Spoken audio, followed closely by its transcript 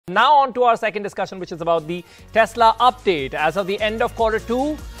Now on to our second discussion, which is about the Tesla update. As of the end of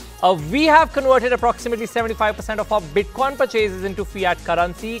Q2, we have converted approximately 75% of our Bitcoin purchases into fiat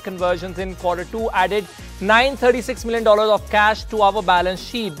currency. Conversions in Q2 added $936 million of cash to our balance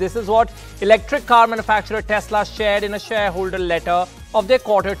sheet. This is what electric car manufacturer Tesla shared in a shareholder letter of their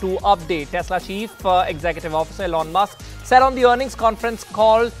Q2 update. Tesla Chief Executive Officer Elon Musk said on the earnings conference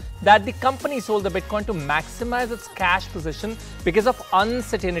call that the company sold the Bitcoin to maximize its cash position because of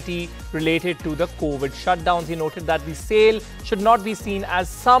uncertainty related to the COVID shutdowns. He noted that the sale should not be seen as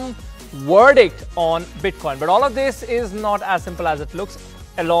some verdict on Bitcoin. But all of this is not as simple as it looks.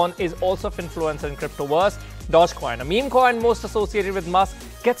 Elon is also an influencer in cryptoverse. Dogecoin, a meme coin most associated with Musk,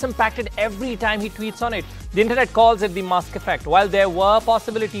 gets impacted every time he tweets on it. The internet calls it the Musk Effect. While there were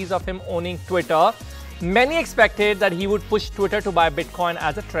possibilities of him owning Twitter, many expected that he would push Twitter to buy Bitcoin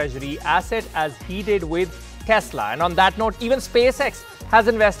as a treasury asset, as he did with Tesla. And on that note, even SpaceX has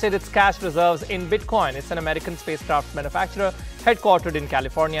invested its cash reserves in Bitcoin. It's an American spacecraft manufacturer headquartered in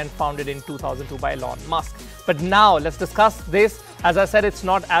California and founded in 2002 by Elon Musk. But now let's discuss this. As I said, it's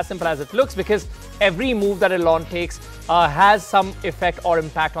not as simple as it looks, because every move that Elon takes has some effect or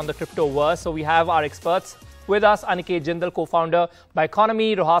impact on the cryptoverse. So we have our experts with us: Aniket Jindal, co-founder by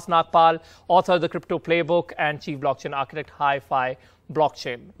Economy; Rohas Nagpal, author of the Crypto Playbook and chief blockchain architect, Hi-Fi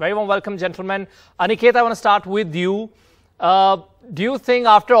Blockchain. Very warm welcome, gentlemen. Aniket, I want to start with you. Do you think,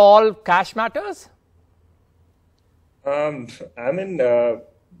 after all, cash matters?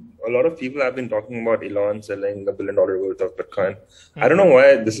 A lot of people have been talking about Elon selling $1 billion worth of Bitcoin. I don't know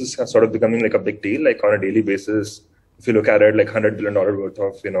why this is sort of becoming like a big deal. Like, on a daily basis, if you look at it, like $100 billion worth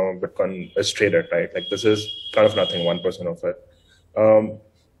of, Bitcoin is traded, right? Like, this is kind of nothing, 1% of it.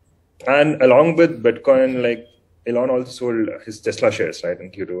 And along with Bitcoin, like, Elon also sold his Tesla shares, right,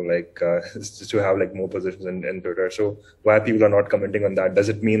 in Q2, like, just to have like more positions in Twitter. So why people are not commenting on that? Does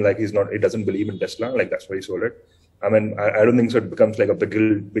it mean like he doesn't believe in Tesla? Like, that's why he sold it? I mean, I don't think so. It becomes like a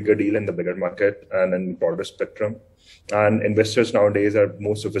bigger deal in the bigger market and in broader spectrum. And investors nowadays are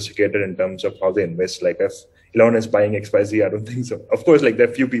more sophisticated in terms of how they invest. Like, if Elon is buying XYZ, I don't think so. Of course, like, there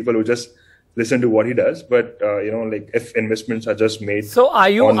are few people who just listen to what he does, but like, if investments are just made. So are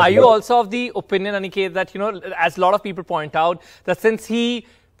you also of the opinion, Aniket, that as a lot of people point out, that since he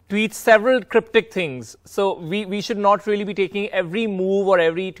tweets several cryptic things, so we should not really be taking every move or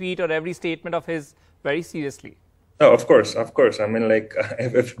every tweet or every statement of his very seriously? No, of course. I mean, like,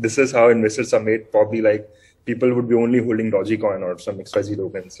 if this is how investors are made, probably like people would be only holding Dogecoin or some XYZ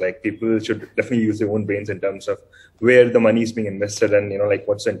tokens. Like, people should definitely use their own brains in terms of where the money is being invested and, like,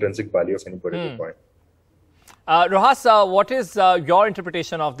 what's the intrinsic value of any particular coin. Rohas, what is your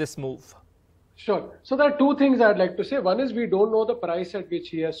interpretation of this move? Sure. So there are two things I'd like to say. One is, we don't know the price at which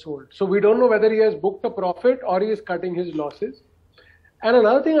he has sold. So we don't know whether he has booked a profit or he is cutting his losses. And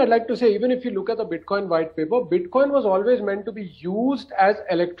another thing I'd like to say, even if you look at the Bitcoin white paper, Bitcoin was always meant to be used as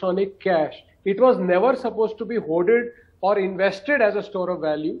electronic cash. It was never supposed to be hoarded or invested as a store of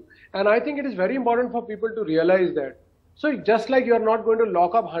value. And I think it is very important for people to realize that. So just like you're not going to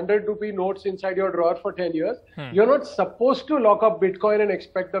lock up 100 rupee notes inside your drawer for 10 years, you're not supposed to lock up Bitcoin and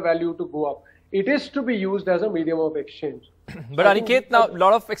expect the value to go up. It is to be used as a medium of exchange. But Aniket, now a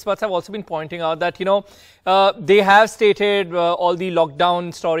lot of experts have also been pointing out that, they have stated all the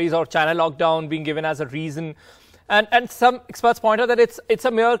lockdown stories or China lockdown being given as a reason. And some experts point out that it's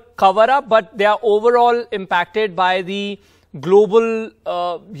a mere cover-up, but they are overall impacted by the global,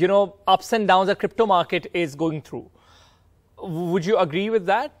 ups and downs that crypto market is going through. Would you agree with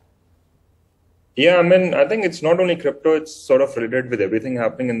that? Yeah, I mean, I think it's not only crypto, it's sort of related with everything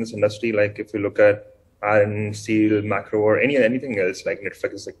happening in this industry. Like, if you look at iron, steel, macro, or anything else like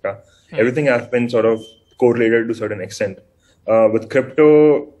Netflix, etc., everything has been sort of correlated to a certain extent. With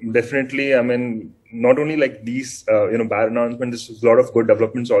crypto, definitely, I mean, not only like these, bad announcements, there's a lot of good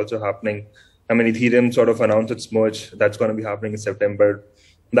developments also happening. I mean, Ethereum sort of announced its merge. That's going to be happening in September.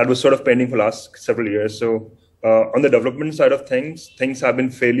 That was sort of pending for the last several years. So on the development side of things have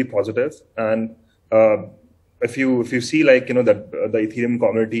been fairly positive. And if you see, like, the Ethereum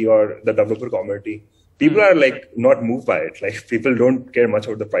community or the developer community, people are like not moved by it. Like, people don't care much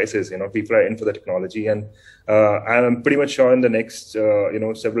about the prices. People are in for the technology, and I'm pretty much sure in the next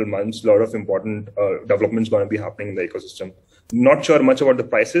several months, a lot of important developments going to be happening in the ecosystem. Not sure much about the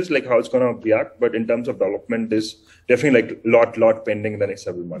prices, like how it's going to react, but in terms of development, there's definitely like lot pending in the next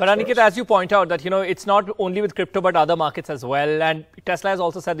several months. But Aniket, as you point out, that it's not only with crypto but other markets as well. And Tesla has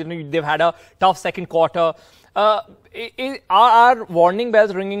also said they've had a tough second quarter. Are warning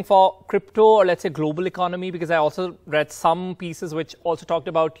bells ringing for crypto, or let's say global economy? Because I also read some pieces which also talked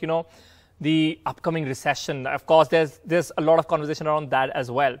about the upcoming recession. Of course, there's a lot of conversation around that as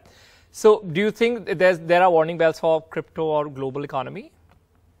well. So do you think there are warning bells for crypto or global economy?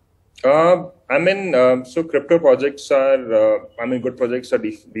 I mean, so crypto projects are, good projects are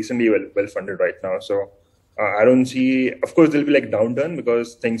decently well funded right now. So I don't see, of course, there'll be like downturn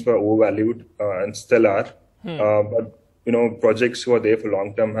because things were overvalued and still are. But, projects who are there for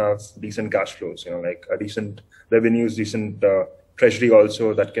long term have decent cash flows, like a decent revenues, decent treasury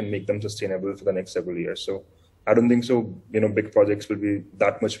also that can make them sustainable for the next several years. So I don't think so, big projects will be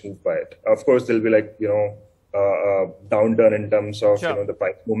that much moved by it. Of course, there'll be like, downturn in terms of, Sure. the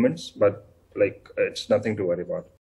price movements, but like it's nothing to worry about.